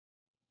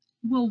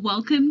Well,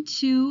 welcome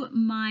to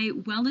my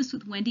Wellness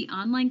with Wendy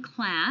online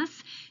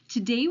class.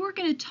 Today we're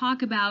going to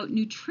talk about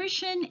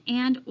nutrition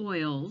and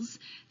oils,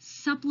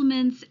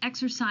 supplements,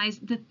 exercise,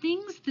 the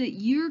things that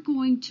you're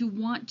going to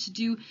want to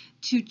do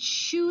to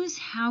choose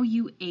how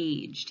you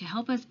age, to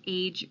help us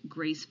age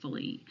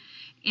gracefully.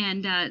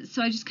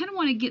 So I just kind of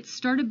want to get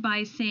started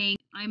by saying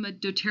I'm a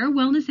doTERRA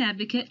wellness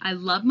advocate. I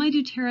love my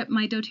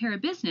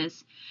doTERRA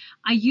business.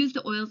 I use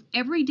the oils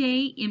every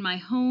day in my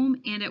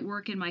home and at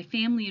work, and my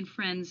family and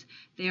friends,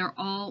 they are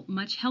all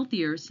much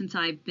healthier since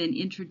I've been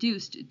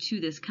introduced to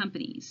this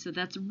company. So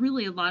that's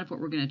really a lot of what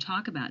we're going to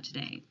talk about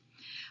today.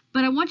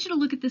 But I want you to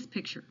look at this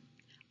picture.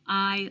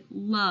 I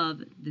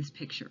love this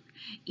picture.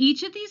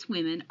 Each of these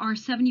women are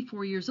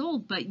 74 years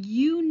old, but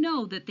you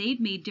know that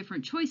they've made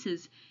different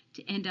choices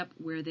to end up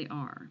where they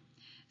are.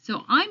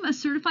 So I'm a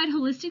certified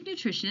holistic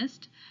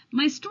nutritionist.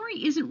 My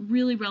story isn't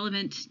really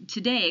relevant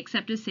today,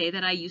 except to say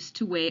that I used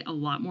to weigh a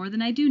lot more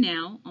than I do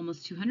now,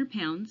 almost 200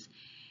 pounds.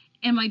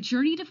 And my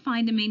journey to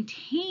find and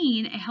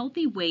maintain a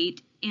healthy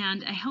weight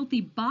and a healthy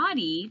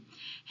body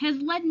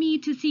has led me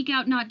to seek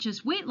out not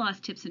just weight loss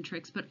tips and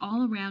tricks, but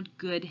all around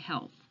good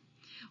health.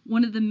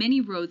 One of the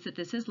many roads that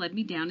this has led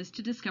me down is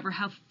to discover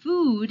how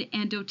food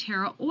and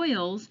doTERRA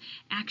oils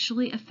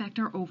actually affect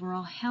our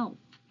overall health.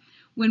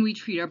 When we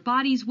treat our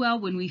bodies well,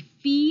 when we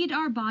feed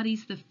our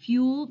bodies the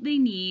fuel they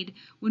need,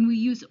 when we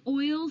use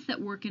oils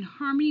that work in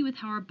harmony with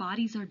how our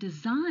bodies are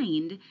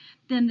designed,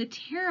 then the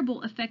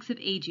terrible effects of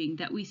aging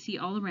that we see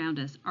all around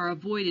us are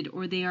avoided,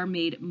 or they are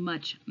made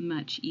much,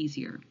 much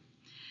easier.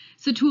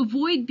 So to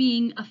avoid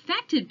being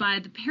affected by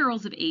the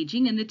perils of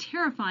aging and the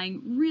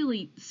terrifying,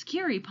 really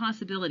scary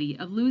possibility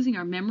of losing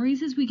our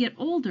memories as we get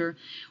older,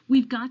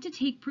 we've got to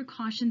take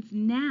precautions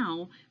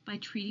now by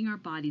treating our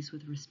bodies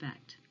with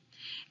respect.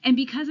 And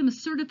because I'm a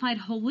certified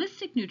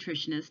holistic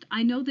nutritionist,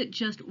 I know that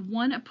just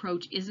one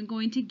approach isn't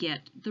going to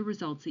get the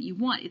results that you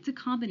want. It's a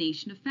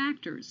combination of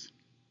factors.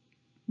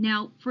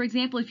 Now, for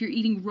example, if you're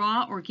eating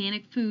raw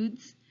organic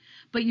foods,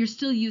 but you're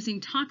still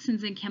using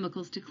toxins and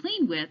chemicals to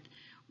clean with,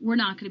 we're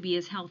not going to be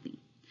as healthy.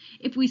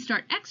 If we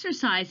start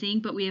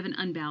exercising, but we have an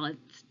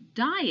unbalanced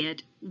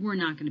diet, we're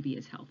not going to be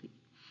as healthy.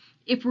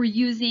 If we're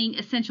using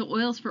essential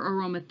oils for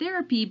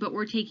aromatherapy, but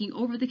we're taking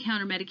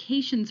over-the-counter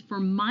medications for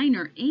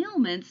minor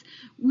ailments,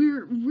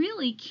 we're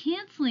really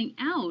canceling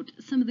out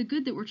some of the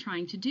good that we're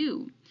trying to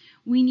do.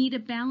 We need a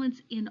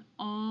balance in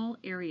all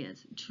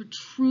areas to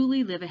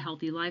truly live a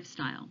healthy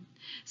lifestyle.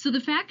 So the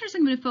factors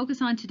I'm going to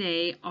focus on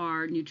today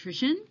are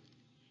nutrition,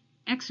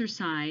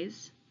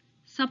 exercise,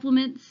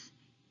 supplements,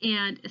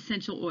 and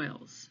essential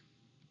oils.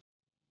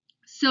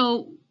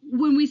 So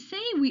when we say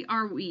we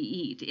are what we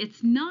eat,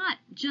 it's not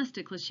just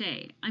a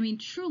cliche. I mean,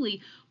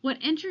 truly, what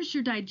enters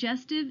your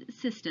digestive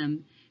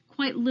system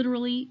quite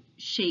literally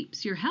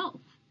shapes your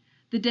health.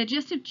 The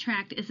digestive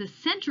tract is a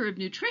center of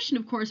nutrition,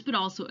 of course, but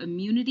also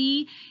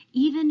immunity,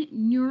 even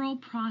neural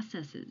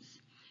processes.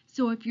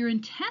 So if your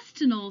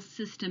intestinal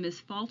system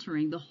is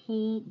faltering, the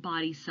whole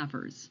body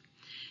suffers.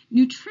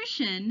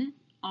 Nutrition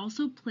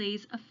also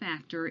plays a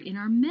factor in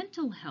our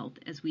mental health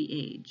as we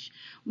age.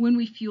 When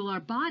we fuel our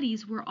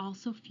bodies, we're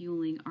also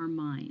fueling our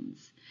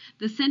minds.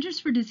 The Centers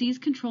for Disease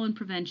Control and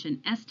Prevention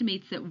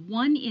estimates that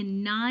 1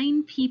 in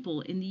 9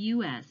 people in the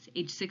U.S.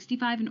 age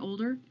 65 and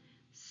older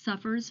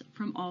suffers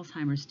from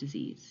Alzheimer's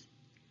disease.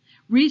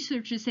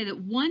 Researchers say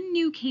that 1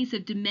 new case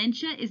of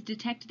dementia is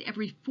detected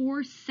every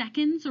 4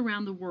 seconds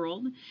around the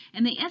world,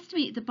 and they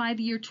estimate that by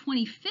the year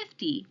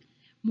 2050,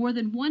 more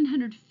than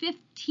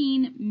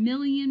 115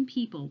 million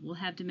people will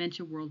have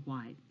dementia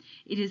worldwide.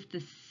 It is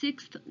the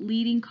 6th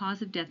leading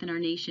cause of death in our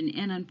nation,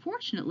 and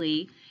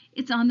unfortunately,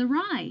 it's on the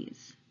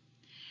rise.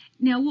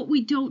 Now, what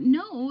we don't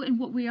know and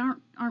what we aren't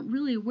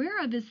really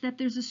aware of is that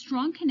there's a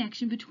strong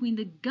connection between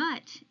the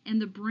gut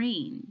and the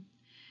brain.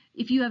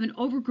 If you have an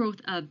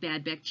overgrowth of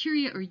bad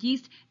bacteria or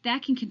yeast,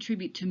 that can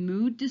contribute to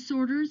mood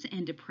disorders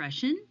and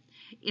depression.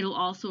 It'll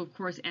also, of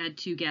course, add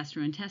to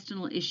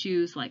gastrointestinal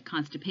issues like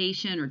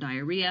constipation or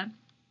diarrhea.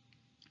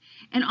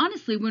 And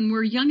honestly, when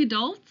we're young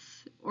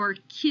adults or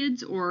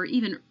kids or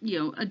even,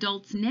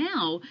 adults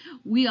now,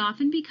 we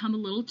often become a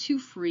little too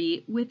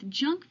free with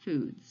junk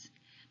foods.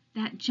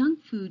 That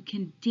junk food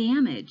can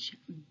damage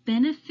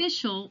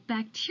beneficial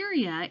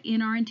bacteria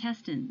in our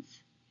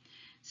intestines.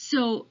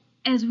 So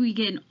as we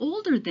get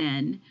older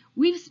then,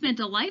 we've spent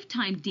a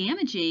lifetime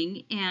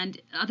damaging and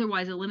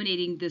otherwise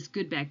eliminating this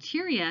good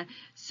bacteria.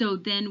 So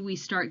then we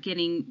start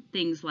getting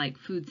things like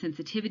food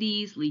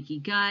sensitivities, leaky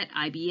gut,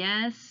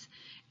 IBS.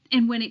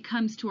 And when it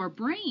comes to our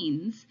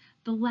brains,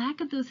 the lack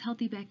of those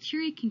healthy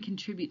bacteria can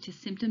contribute to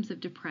symptoms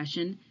of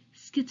depression,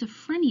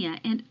 schizophrenia,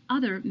 and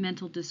other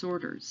mental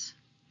disorders.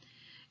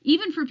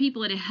 Even for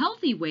people at a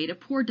healthy weight, a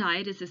poor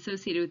diet is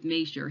associated with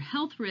major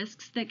health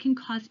risks that can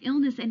cause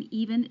illness and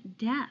even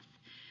death.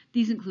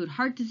 These include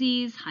heart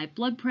disease, high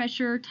blood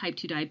pressure, type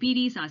 2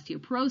 diabetes,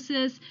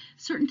 osteoporosis,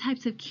 certain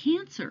types of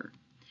cancer.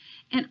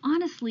 And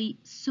honestly,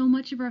 so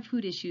much of our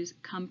food issues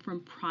come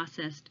from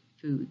processed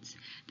foods.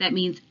 That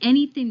means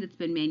anything that's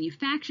been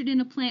manufactured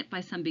in a plant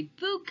by some big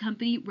food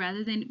company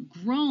rather than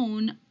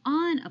grown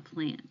on a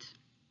plant.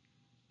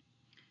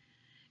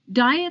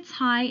 Diets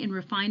high in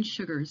refined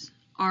sugars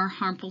are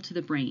harmful to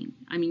the brain.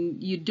 I mean,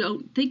 you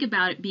don't think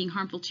about it being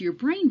harmful to your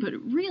brain, but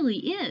it really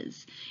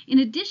is. In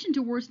addition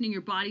to worsening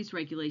your body's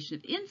regulation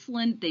of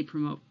insulin, they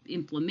promote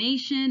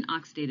inflammation,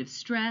 oxidative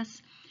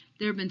stress.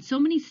 There have been so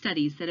many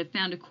studies that have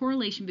found a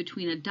correlation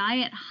between a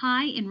diet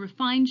high in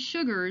refined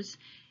sugars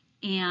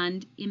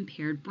and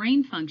impaired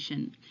brain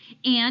function,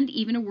 and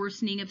even a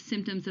worsening of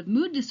symptoms of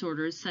mood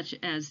disorders such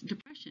as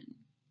depression.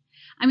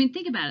 I mean,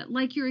 think about it.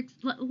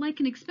 Like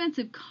an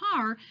expensive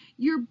car,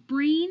 your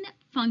brain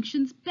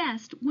functions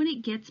best when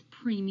it gets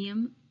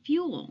premium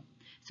fuel.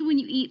 So when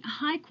you eat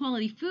high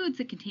quality foods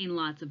that contain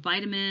lots of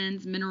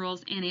vitamins,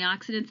 minerals,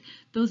 antioxidants,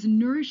 those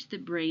nourish the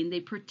brain.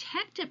 They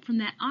protect it from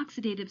that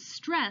oxidative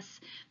stress,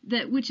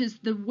 which is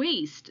the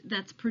waste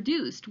that's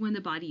produced when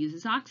the body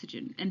uses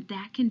oxygen, and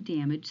that can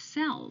damage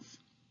cells.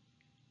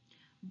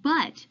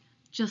 But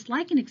just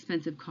like an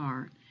expensive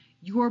car,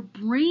 your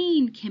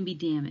brain can be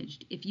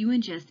damaged if you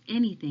ingest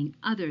anything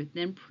other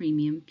than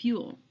premium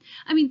fuel.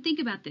 I mean, think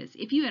about this.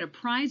 If you had a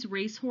prize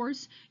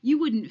racehorse, you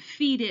wouldn't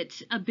feed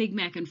it a Big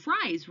Mac and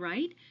fries,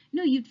 right?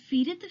 No, you'd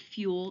feed it the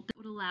fuel that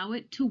would allow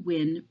it to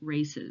win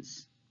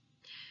races.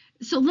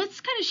 So let's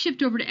kind of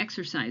shift over to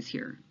exercise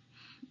here.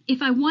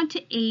 If I want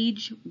to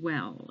age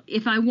well,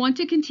 if I want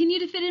to continue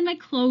to fit in my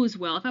clothes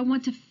well, if I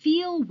want to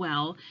feel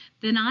well,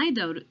 then I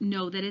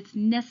know that it's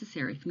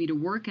necessary for me to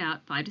work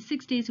out 5 to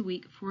 6 days a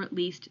week for at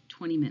least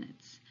 20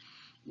 minutes.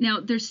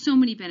 Now, there's so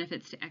many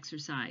benefits to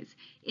exercise.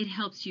 It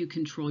helps you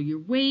control your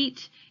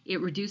weight.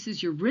 It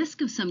reduces your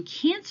risk of some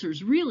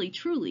cancers, really,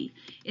 truly.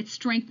 It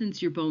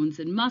strengthens your bones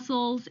and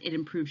muscles. It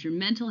improves your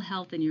mental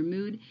health and your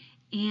mood,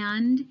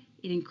 and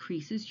it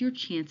increases your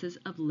chances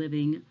of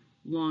living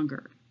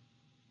longer.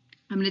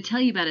 I'm going to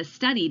tell you about a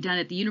study done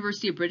at the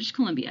University of British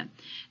Columbia.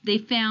 They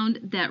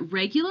found that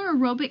regular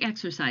aerobic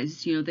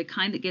exercise, the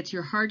kind that gets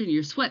your heart and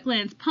your sweat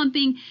glands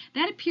pumping,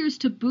 that appears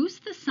to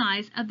boost the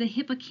size of the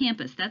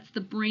hippocampus. That's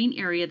the brain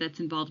area that's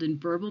involved in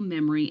verbal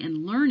memory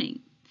and learning.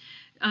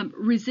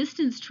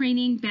 Resistance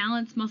training,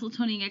 balance, muscle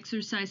toning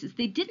exercises,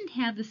 they didn't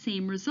have the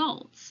same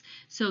results.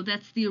 So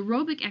that's the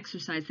aerobic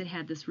exercise that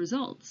had this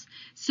results.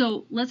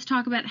 So let's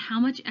talk about how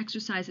much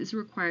exercise is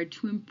required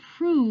to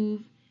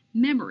improve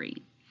memory.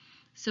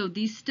 So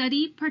these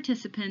study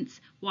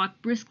participants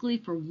walk briskly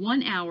for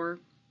 1 hour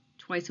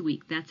twice a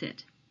week. That's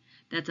it.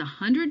 That's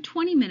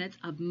 120 minutes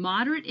of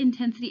moderate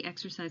intensity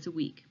exercise a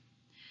week.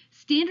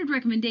 Standard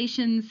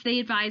recommendations,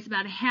 they advise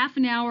about a half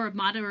an hour of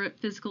moderate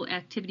physical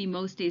activity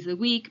most days of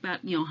the week,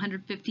 about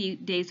 150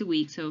 days a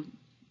week, so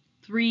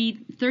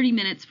 30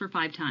 minutes for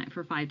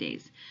 5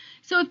 days.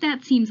 So if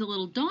that seems a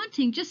little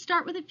daunting, just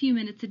start with a few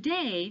minutes a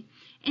day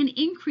and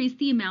increase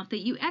the amount that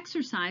you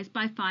exercise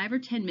by 5 or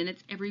 10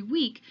 minutes every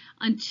week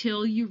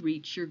until you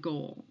reach your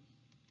goal.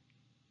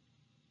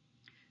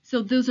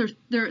 So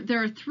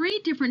there are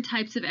 3 different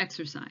types of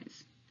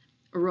exercise.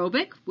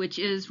 Aerobic, which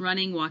is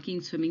running,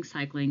 walking, swimming,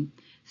 cycling.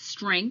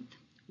 Strength,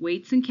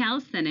 weights and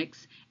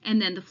calisthenics,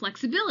 and then the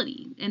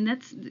flexibility. And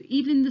that's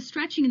even the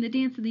stretching and the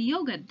dance and the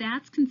yoga,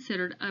 that's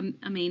considered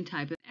a main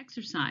type of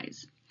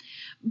exercise.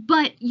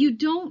 But you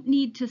don't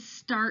need to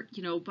start,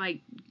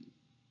 by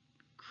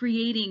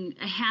creating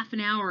a half an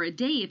hour a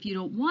day if you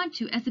don't want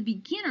to. As a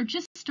beginner,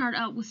 just start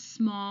out with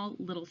small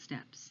little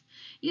steps.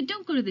 You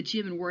don't go to the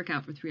gym and work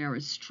out for 3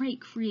 hours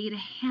straight. Create a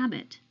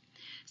habit.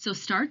 So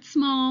start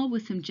small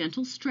with some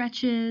gentle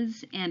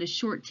stretches and a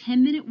short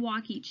 10-minute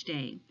walk each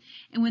day.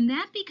 And when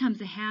that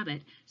becomes a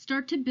habit,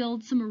 start to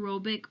build some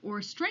aerobic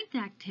or strength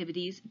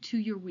activities to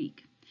your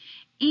week.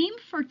 Aim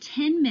for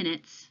 10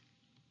 minutes,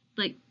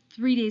 like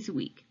 3 days a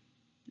week.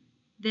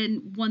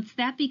 Then once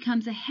that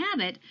becomes a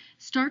habit,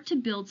 start to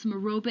build some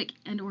aerobic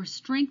and or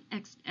strength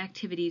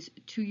activities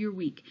to your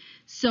week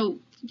so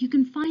you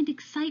can find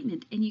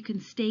excitement and you can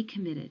stay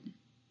committed.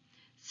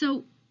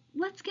 So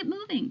let's get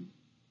moving.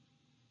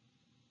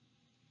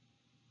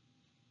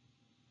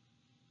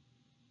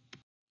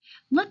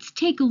 Let's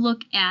take a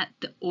look at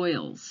the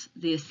oils,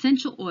 the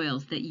essential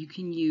oils that you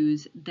can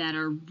use that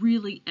are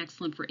really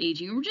excellent for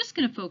aging. And we're just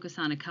going to focus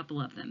on a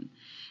couple of them.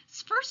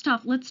 First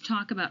off, let's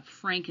talk about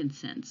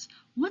frankincense.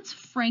 What's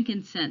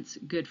frankincense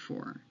good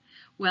for?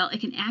 Well,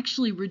 it can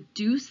actually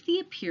reduce the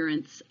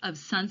appearance of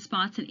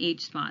sunspots and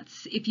age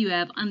spots. If you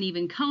have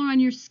uneven color on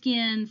your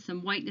skin,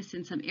 some whiteness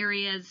in some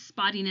areas,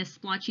 spottiness,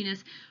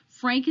 splotchiness,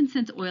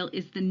 frankincense oil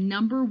is the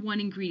 #1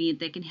 ingredient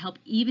that can help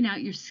even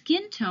out your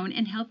skin tone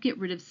and help get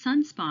rid of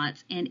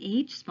sunspots and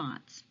age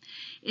spots.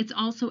 It's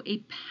also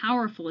a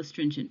powerful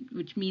astringent,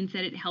 which means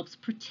that it helps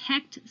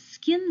protect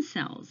skin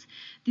cells.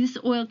 This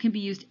oil can be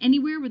used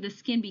anywhere where the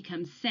skin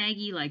becomes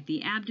saggy, like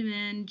the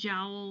abdomen,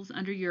 jowls,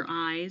 under your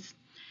eyes.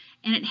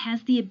 And it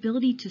has the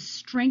ability to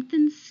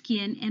strengthen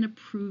skin and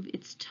improve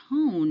its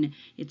tone,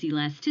 its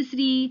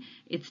elasticity,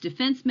 its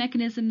defense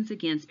mechanisms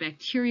against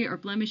bacteria or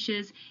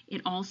blemishes.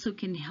 It also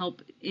can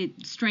help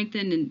it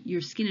strengthen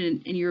your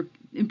skin and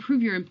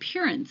improve your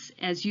appearance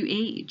as you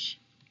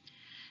age.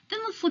 Then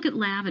let's look at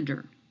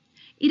lavender.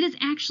 It is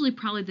actually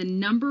probably the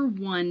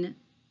 #1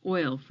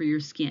 oil for your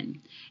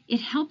skin. It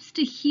helps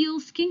to heal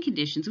skin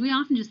conditions. We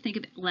often just think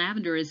of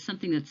lavender as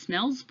something that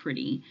smells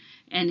pretty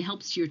and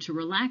helps you to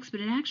relax, but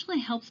it actually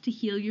helps to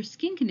heal your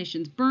skin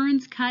conditions,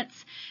 burns,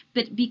 cuts.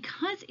 But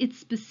because it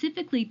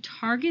specifically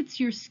targets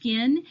your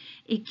skin,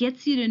 it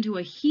gets you into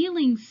a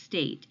healing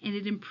state, and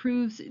it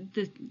improves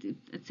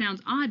it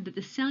sounds odd, but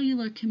the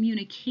cellular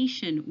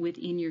communication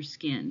within your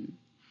skin.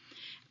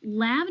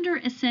 Lavender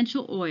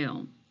essential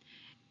oil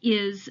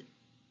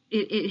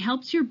it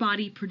helps your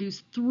body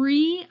produce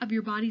 3 of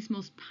your body's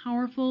most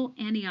powerful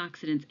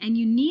antioxidants, and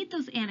you need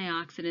those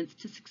antioxidants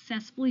to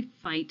successfully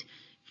fight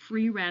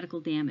free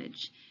radical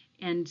damage.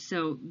 And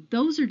so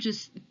those are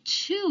just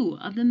 2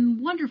 of the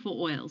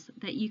wonderful oils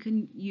that you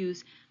can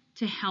use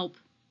to help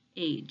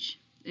age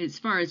as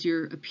far as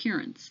your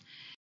appearance.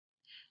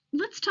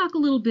 Let's talk a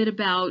little bit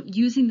about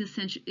using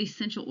the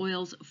essential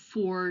oils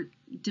for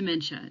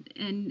dementia.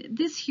 And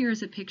this here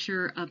is a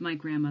picture of my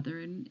grandmother,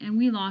 and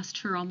we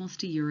lost her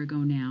almost a year ago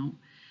now.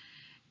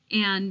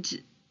 And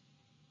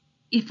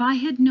if I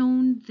had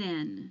known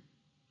then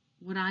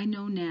what I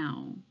know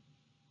now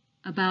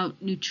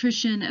about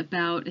nutrition,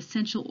 about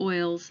essential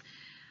oils,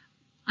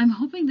 I'm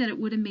hoping that it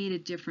would have made a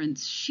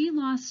difference. She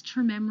lost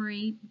her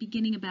memory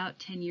beginning about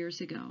 10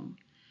 years ago.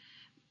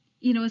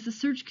 You know, as the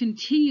search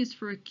continues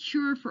for a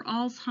cure for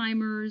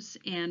Alzheimer's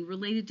and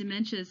related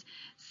dementias,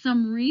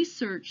 some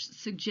research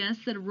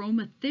suggests that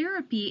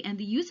aromatherapy and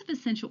the use of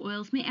essential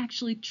oils may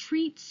actually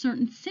treat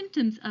certain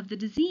symptoms of the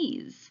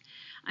disease.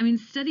 I mean,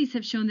 studies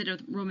have shown that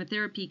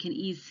aromatherapy can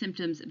ease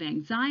symptoms of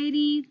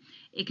anxiety,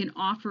 it can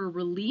offer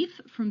relief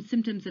from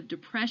symptoms of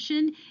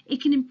depression,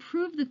 it can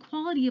improve the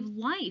quality of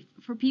life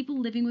for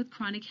people living with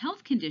chronic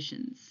health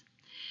conditions.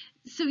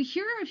 So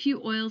here are a few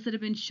oils that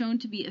have been shown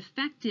to be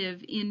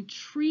effective in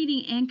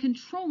treating and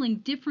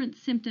controlling different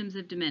symptoms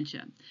of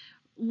dementia.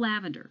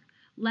 Lavender.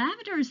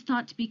 Lavender is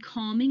thought to be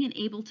calming and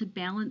able to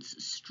balance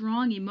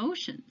strong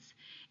emotions.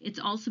 It's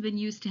also been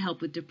used to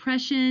help with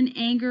depression,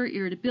 anger,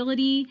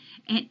 irritability,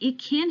 and it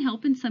can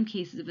help in some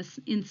cases of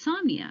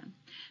insomnia.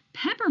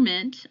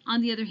 Peppermint,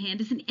 on the other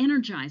hand, is an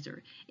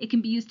energizer. It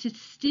can be used to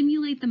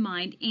stimulate the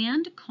mind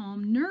and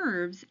calm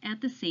nerves at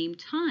the same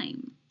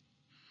time.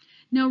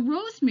 Now,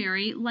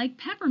 rosemary, like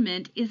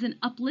peppermint, is an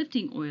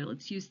uplifting oil.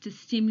 It's used to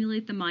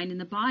stimulate the mind and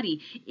the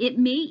body. It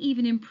may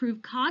even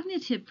improve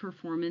cognitive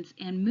performance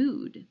and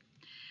mood.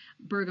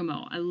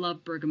 Bergamot, I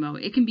love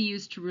bergamot. It can be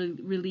used to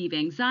relieve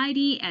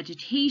anxiety,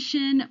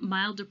 agitation,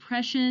 mild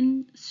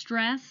depression,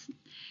 stress.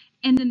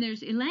 And then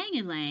there's ylang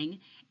ylang,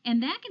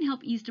 and that can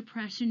help ease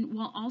depression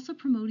while also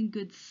promoting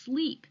good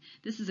sleep.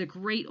 This is a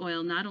great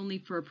oil not only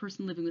for a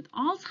person living with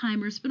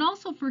Alzheimer's, but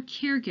also for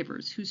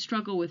caregivers who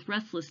struggle with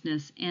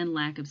restlessness and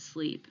lack of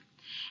sleep.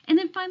 And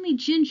then finally,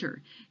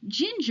 ginger.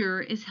 Ginger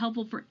is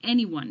helpful for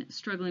anyone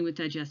struggling with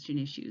digestion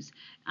issues.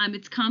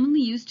 It's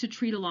commonly used to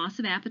treat a loss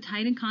of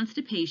appetite and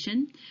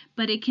constipation,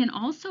 but it can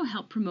also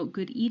help promote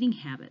good eating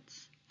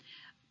habits.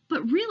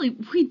 But really,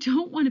 we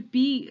don't want to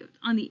be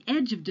on the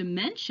edge of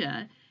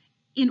dementia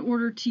in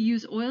order to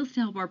use oils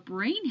to help our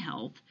brain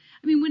health.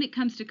 I mean, when it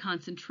comes to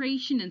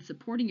concentration and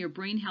supporting your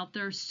brain health,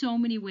 there are so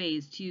many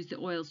ways to use the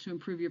oils to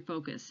improve your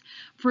focus.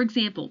 For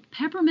example,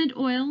 peppermint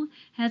oil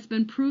has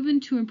been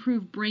proven to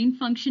improve brain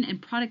function and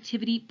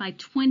productivity by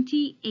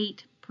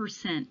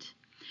 28%.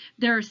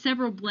 There are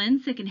several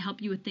blends that can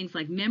help you with things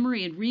like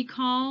memory and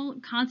recall,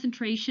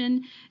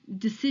 concentration,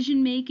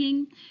 decision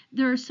making.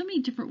 There are so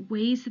many different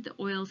ways that the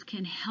oils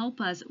can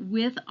help us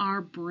with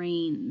our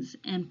brains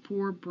and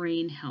for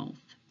brain health.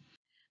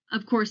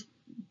 Of course,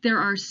 there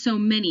are so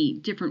many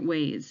different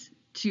ways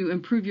to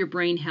improve your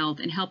brain health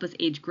and help us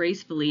age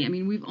gracefully. I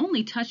mean, we've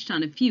only touched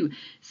on a few.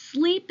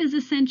 Sleep is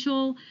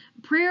essential.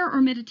 Prayer or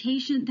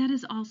meditation, that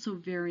is also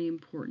very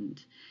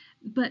important.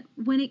 But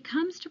when it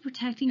comes to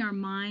protecting our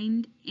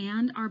mind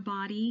and our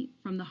body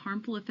from the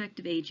harmful effect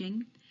of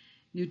aging,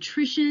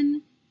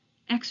 nutrition,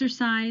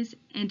 exercise,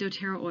 and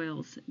doTERRA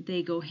oils,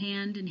 they go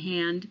hand in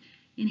hand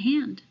in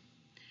hand.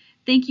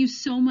 Thank you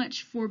so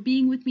much for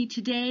being with me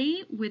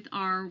today with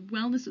our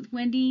Wellness with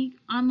Wendy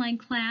online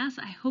class.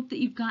 I hope that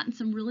you've gotten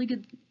some really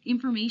good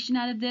information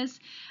out of this.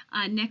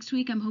 Next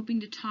week, I'm hoping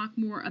to talk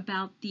more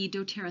about the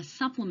doTERRA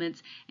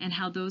supplements and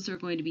how those are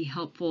going to be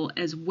helpful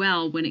as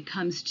well when it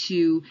comes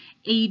to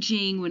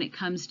aging, when it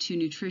comes to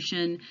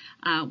nutrition,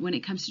 when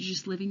it comes to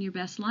just living your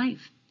best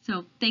life.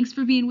 So thanks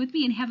for being with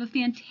me and have a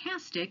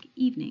fantastic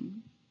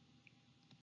evening.